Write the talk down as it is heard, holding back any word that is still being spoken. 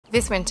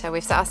This winter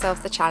we've set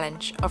ourselves the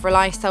challenge of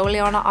relying solely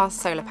on our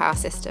solar power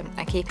system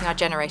and keeping our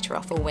generator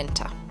off all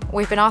winter.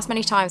 We've been asked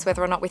many times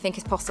whether or not we think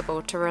it's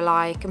possible to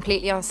rely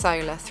completely on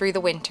solar through the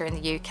winter in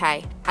the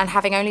UK, and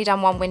having only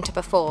done one winter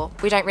before,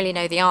 we don't really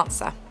know the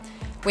answer.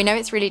 We know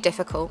it's really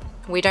difficult,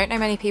 we don't know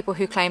many people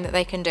who claim that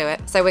they can do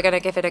it, so we're going to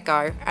give it a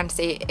go and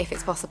see if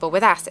it's possible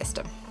with our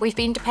system. We've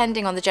been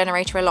depending on the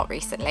generator a lot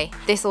recently.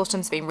 This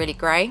autumn's been really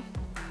grey,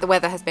 the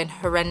weather has been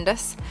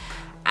horrendous,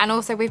 and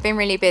also we've been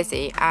really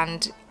busy,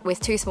 and with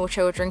 2 small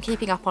children,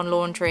 keeping up on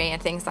laundry and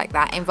things like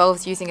that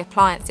involves using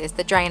appliances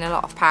that drain a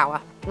lot of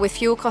power. With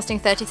fuel costing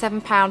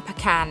 £37 per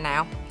can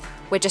now,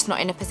 we're just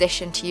not in a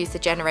position to use the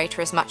generator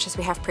as much as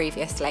we have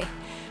previously.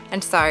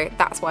 And so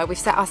that's why we've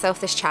set ourselves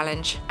this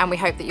challenge, and we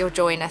hope that you'll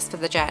join us for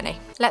the journey.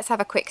 Let's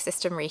have a quick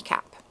system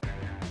recap.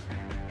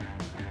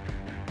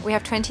 We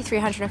have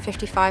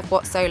 2,355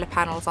 watt solar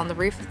panels on the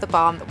roof of the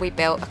barn that we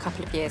built a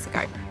couple of years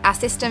ago. Our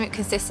system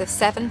consists of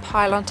 7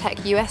 Pylontech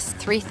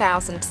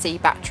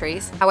US3000C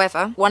batteries.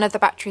 However, one of the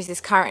batteries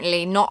is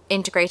currently not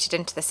integrated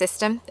into the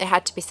system. It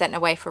had to be sent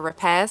away for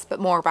repairs,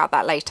 but more about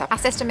that later. Our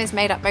system is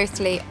made up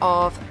mostly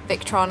of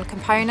Victron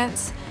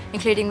components,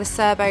 including the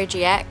Serbo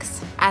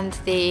GX and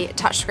the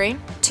touchscreen,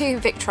 2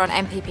 Victron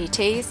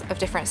MPPTs of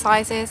different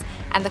sizes,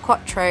 and the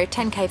Quattro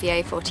 10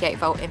 kVA 48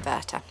 volt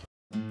inverter.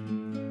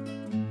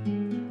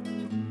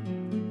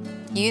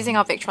 Using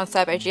our Victron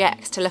Serbo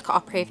GX to look at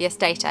our previous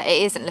data,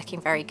 it isn't looking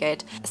very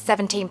good.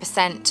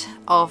 17%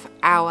 of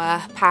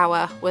our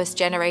power was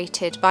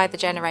generated by the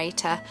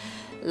generator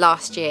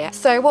last year.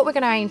 So what we're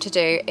going to aim to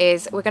do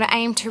is we're going to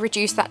aim to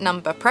reduce that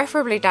number,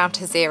 preferably down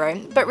to 0,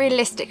 but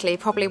realistically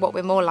probably what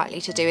we're more likely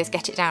to do is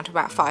get it down to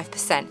about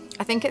 5%.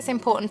 I think it's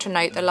important to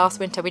note that last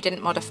winter we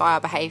didn't modify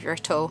our behaviour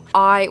at all.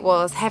 I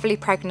was heavily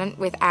pregnant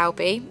with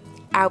Albie.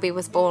 Albie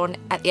was born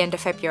at the end of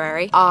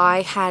February.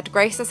 I had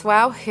Grace as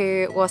well,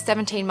 who was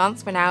 17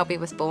 months when Albie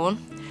was born.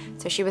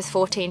 So she was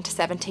 14 to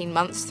 17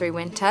 months through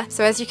winter.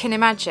 So as you can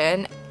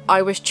imagine,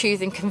 I was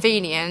choosing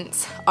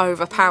convenience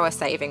over power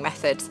saving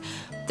methods.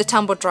 The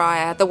tumble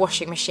dryer, the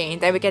washing machine,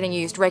 they were getting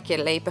used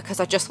regularly because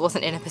I just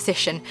wasn't in a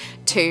position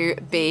to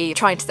be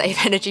trying to save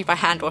energy by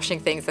hand washing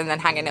things and then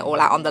hanging it all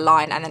out on the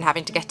line and then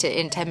having to get it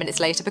in 10 minutes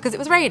later because it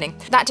was raining.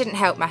 That didn't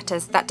help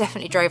matters. That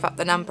definitely drove up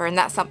the number, and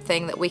that's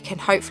something that we can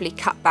hopefully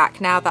cut back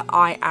now that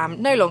I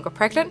am no longer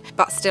pregnant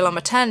but still on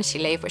maternity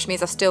leave, which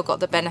means I've still got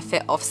the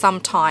benefit of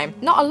some time.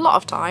 Not a lot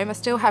of time, I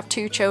still have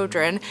 2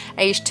 children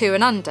aged 2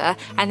 and under,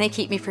 and they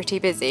keep me pretty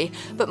busy,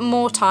 but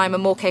more time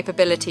and more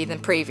capability than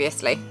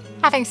previously.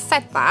 Having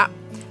said that,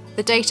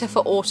 the data for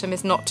autumn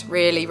is not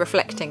really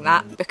reflecting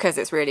that because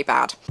it's really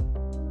bad.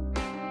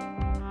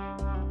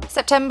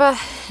 September,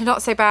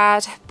 not so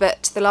bad,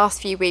 but the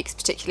last few weeks,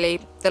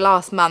 particularly the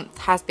last month,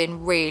 has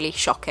been really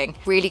shocking.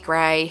 Really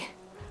grey,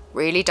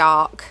 really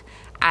dark,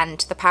 and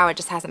the power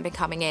just hasn't been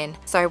coming in.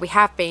 So we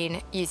have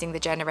been using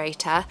the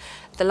generator.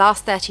 The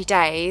last 30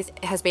 days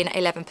it has been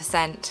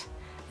 11%,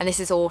 and this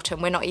is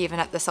autumn, we're not even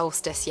at the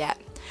solstice yet.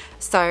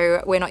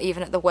 So we're not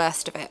even at the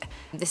worst of it.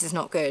 This is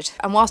not good.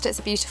 And whilst it's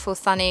a beautiful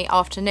sunny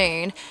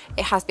afternoon,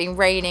 it has been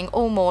raining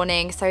all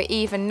morning, so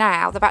even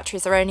now the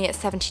batteries are only at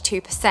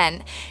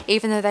 72%.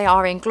 Even though they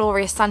are in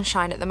glorious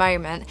sunshine at the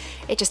moment,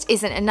 it just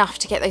isn't enough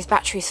to get those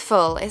batteries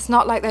full. It's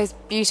not like those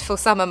beautiful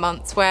summer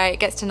months where it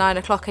gets to 9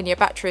 o'clock and your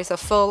batteries are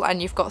full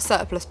and you've got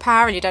surplus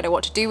power and you don't know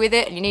what to do with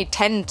it and you need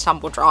 10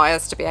 tumble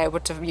dryers to be able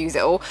to use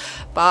it all.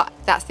 But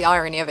that's the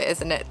irony of it,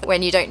 isn't it?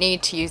 When you don't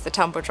need to use the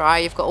tumble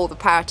dryer, you've got all the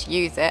power to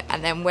use it,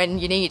 and then when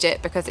you need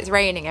it because it's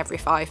raining every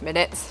 5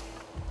 minutes,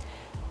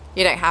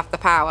 you don't have the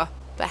power.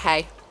 But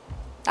hey,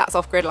 that's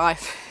off-grid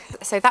life.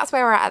 So that's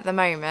where we're at the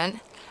moment,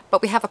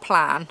 but we have a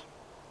plan.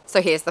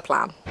 So here's the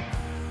plan.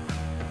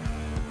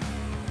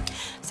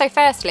 So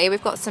firstly,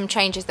 we've got some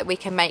changes that we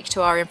can make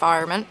to our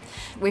environment.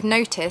 We've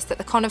noticed that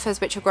the conifers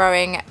which are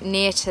growing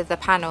near to the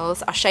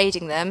panels are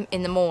shading them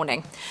in the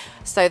morning.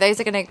 So those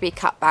are going to be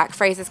cut back.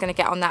 Fraser's going to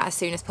get on that as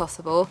soon as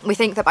possible. We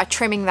think that by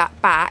trimming that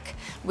back,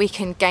 we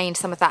can gain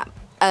some of that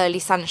early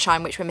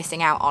sunshine which we're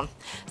missing out on.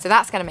 So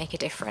that's going to make a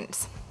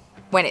difference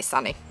when it's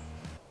sunny,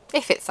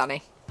 if it's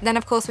sunny. Then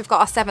of course we've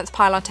got our 7th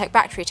Pylontech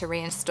battery to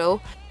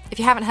reinstall. If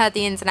you haven't heard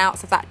the ins and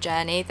outs of that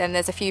journey, then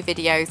there's a few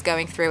videos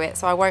going through it,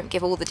 so I won't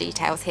give all the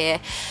details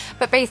here.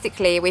 But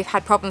basically we've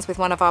had problems with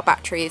one of our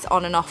batteries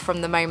on and off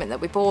from the moment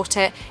that we bought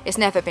it. It's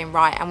never been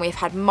right, and we've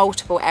had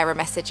multiple error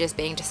messages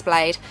being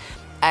displayed.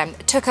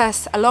 It took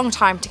us a long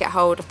time to get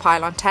hold of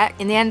Pylontech.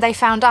 In the end, they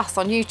found us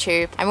on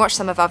YouTube and watched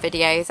some of our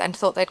videos and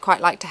thought they'd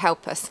quite like to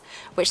help us,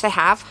 which they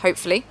have,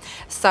 hopefully.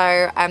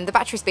 So the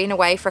battery's been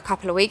away for a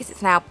couple of weeks.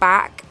 It's now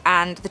back,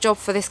 and the job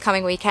for this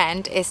coming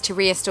weekend is to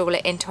reinstall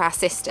it into our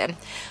system.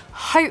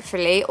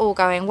 Hopefully, all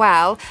going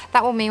well,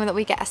 that will mean that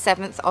we get a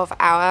 7th of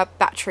our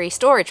battery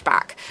storage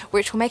back,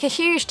 which will make a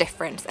huge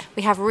difference.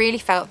 We have really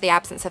felt the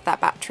absence of that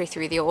battery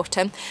through the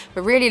autumn.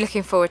 We're really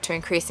looking forward to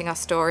increasing our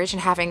storage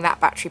and having that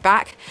battery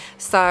back.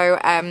 So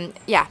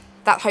yeah,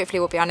 that hopefully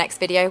will be our next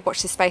video.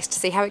 Watch this space to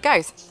see how it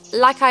goes.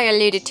 Like I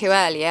alluded to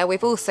earlier,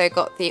 we've also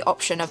got the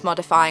option of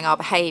modifying our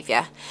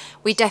behaviour.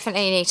 We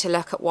definitely need to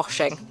look at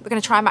washing. We're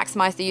going to try and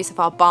maximise the use of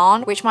our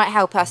barn, which might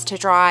help us to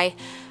dry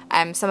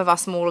some of our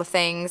smaller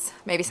things,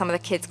 maybe some of the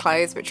kids'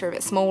 clothes which are a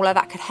bit smaller,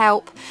 that could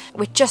help.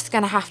 We're just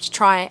going to have to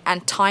try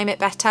and time it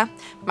better,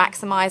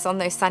 maximise on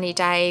those sunny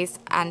days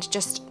and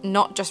just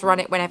not just run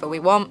it whenever we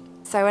want.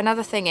 So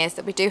another thing is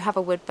that we do have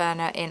a wood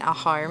burner in our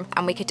home,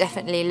 and we could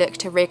definitely look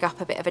to rig up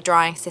a bit of a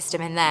drying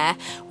system in there.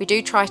 We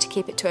do try to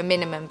keep it to a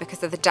minimum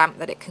because of the damp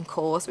that it can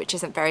cause, which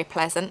isn't very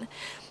pleasant.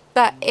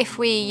 But if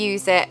we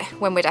use it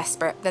when we're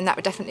desperate, then that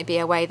would definitely be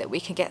a way that we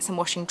can get some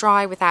washing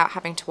dry without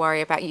having to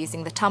worry about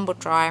using the tumble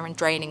dryer and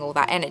draining all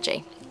that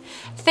energy.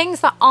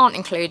 Things that aren't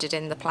included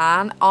in the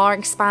plan are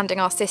expanding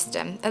our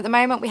system. At the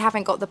moment we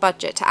haven't got the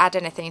budget to add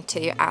anything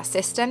to our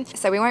system,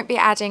 so we won't be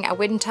adding a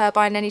wind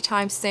turbine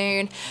anytime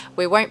soon,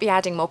 we won't be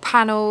adding more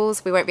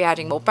panels, we won't be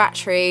adding more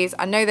batteries.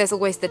 I know there's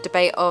always the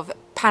debate of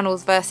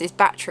panels versus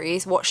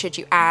batteries, what should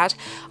you add?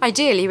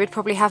 Ideally we'd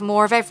probably have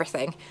more of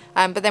everything,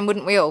 but then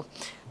wouldn't we all?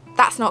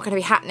 That's not going to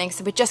be happening,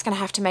 so we're just going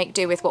to have to make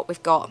do with what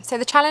we've got. So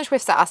the challenge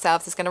we've set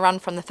ourselves is going to run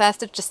from the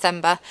 1st of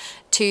December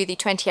to the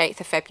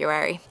 28th of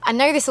February. I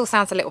know this all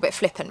sounds a little bit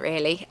flippant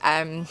really,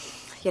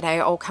 you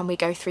know, oh, can we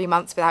go 3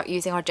 months without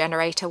using our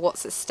generator,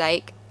 what's at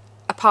stake?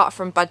 Apart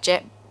from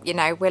budget, you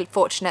know, we're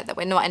fortunate that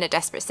we're not in a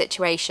desperate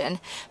situation,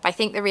 but I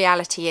think the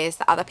reality is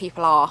that other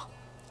people are,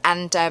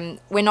 and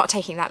we're not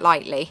taking that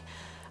lightly.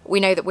 We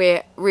know that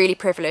we're really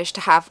privileged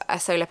to have a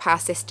solar power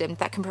system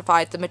that can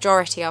provide the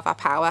majority of our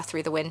power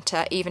through the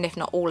winter, even if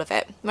not all of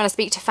it. When I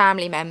speak to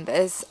family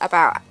members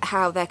about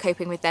how they're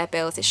coping with their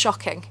bills, it's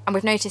shocking. And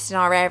we've noticed in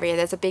our area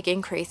there's a big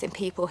increase in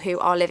people who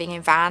are living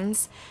in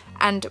vans,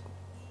 and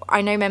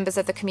I know members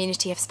of the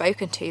community have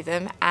spoken to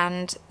them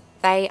and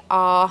they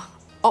are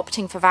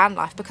opting for van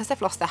life because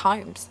they've lost their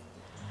homes.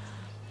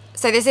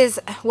 So this is,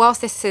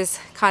 whilst this is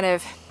kind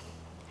of,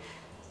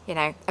 you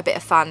know, a bit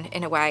of fun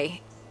in a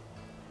way,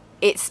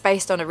 it's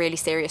based on a really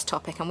serious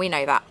topic, and we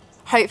know that.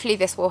 Hopefully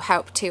this will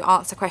help to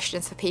answer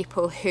questions for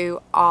people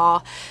who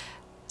are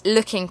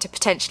looking to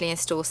potentially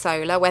install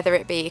solar, whether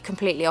it be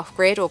completely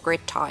off-grid or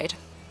grid-tied.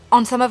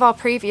 On some of our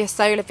previous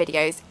solar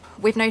videos,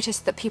 we've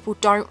noticed that people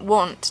don't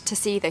want to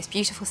see those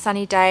beautiful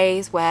sunny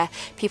days where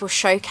people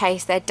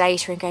showcase their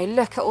data and go,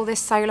 look at all this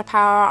solar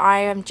power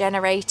I am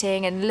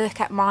generating, and look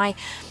at my,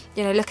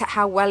 you know, look at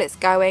how well it's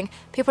going.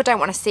 People don't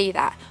want to see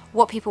that.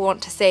 What people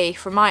want to see,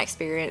 from my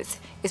experience,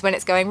 is when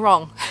it's going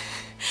wrong.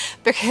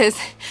 Because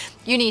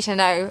you need to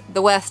know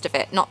the worst of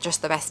it, not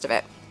just the best of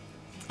it.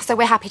 So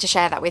we're happy to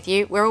share that with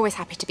you. We're always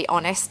happy to be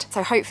honest.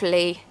 So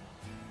hopefully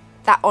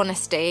that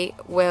honesty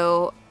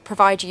will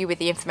provide you with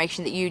the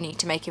information that you need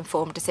to make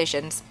informed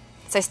decisions.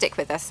 So stick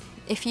with us.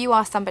 If you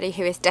are somebody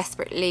who is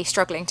desperately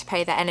struggling to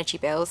pay their energy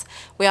bills,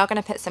 we are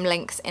going to put some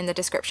links in the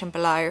description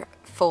below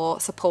for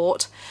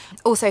support.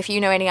 Also, if you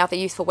know any other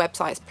useful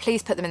websites,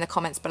 please put them in the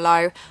comments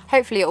below.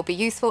 Hopefully it will be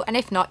useful, and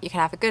if not, you can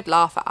have a good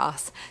laugh at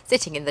us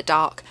sitting in the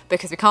dark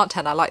because we can't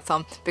turn our lights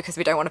on because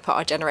we don't want to put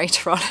our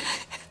generator on.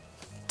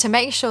 To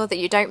make sure that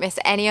you don't miss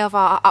any of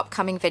our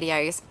upcoming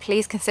videos,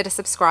 please consider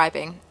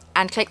subscribing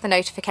and click the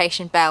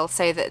notification bell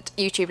so that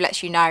YouTube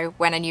lets you know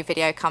when a new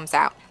video comes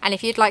out. And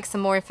if you'd like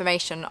some more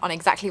information on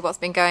exactly what's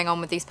been going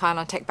on with these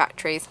Pylontech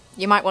batteries,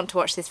 you might want to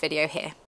watch this video here.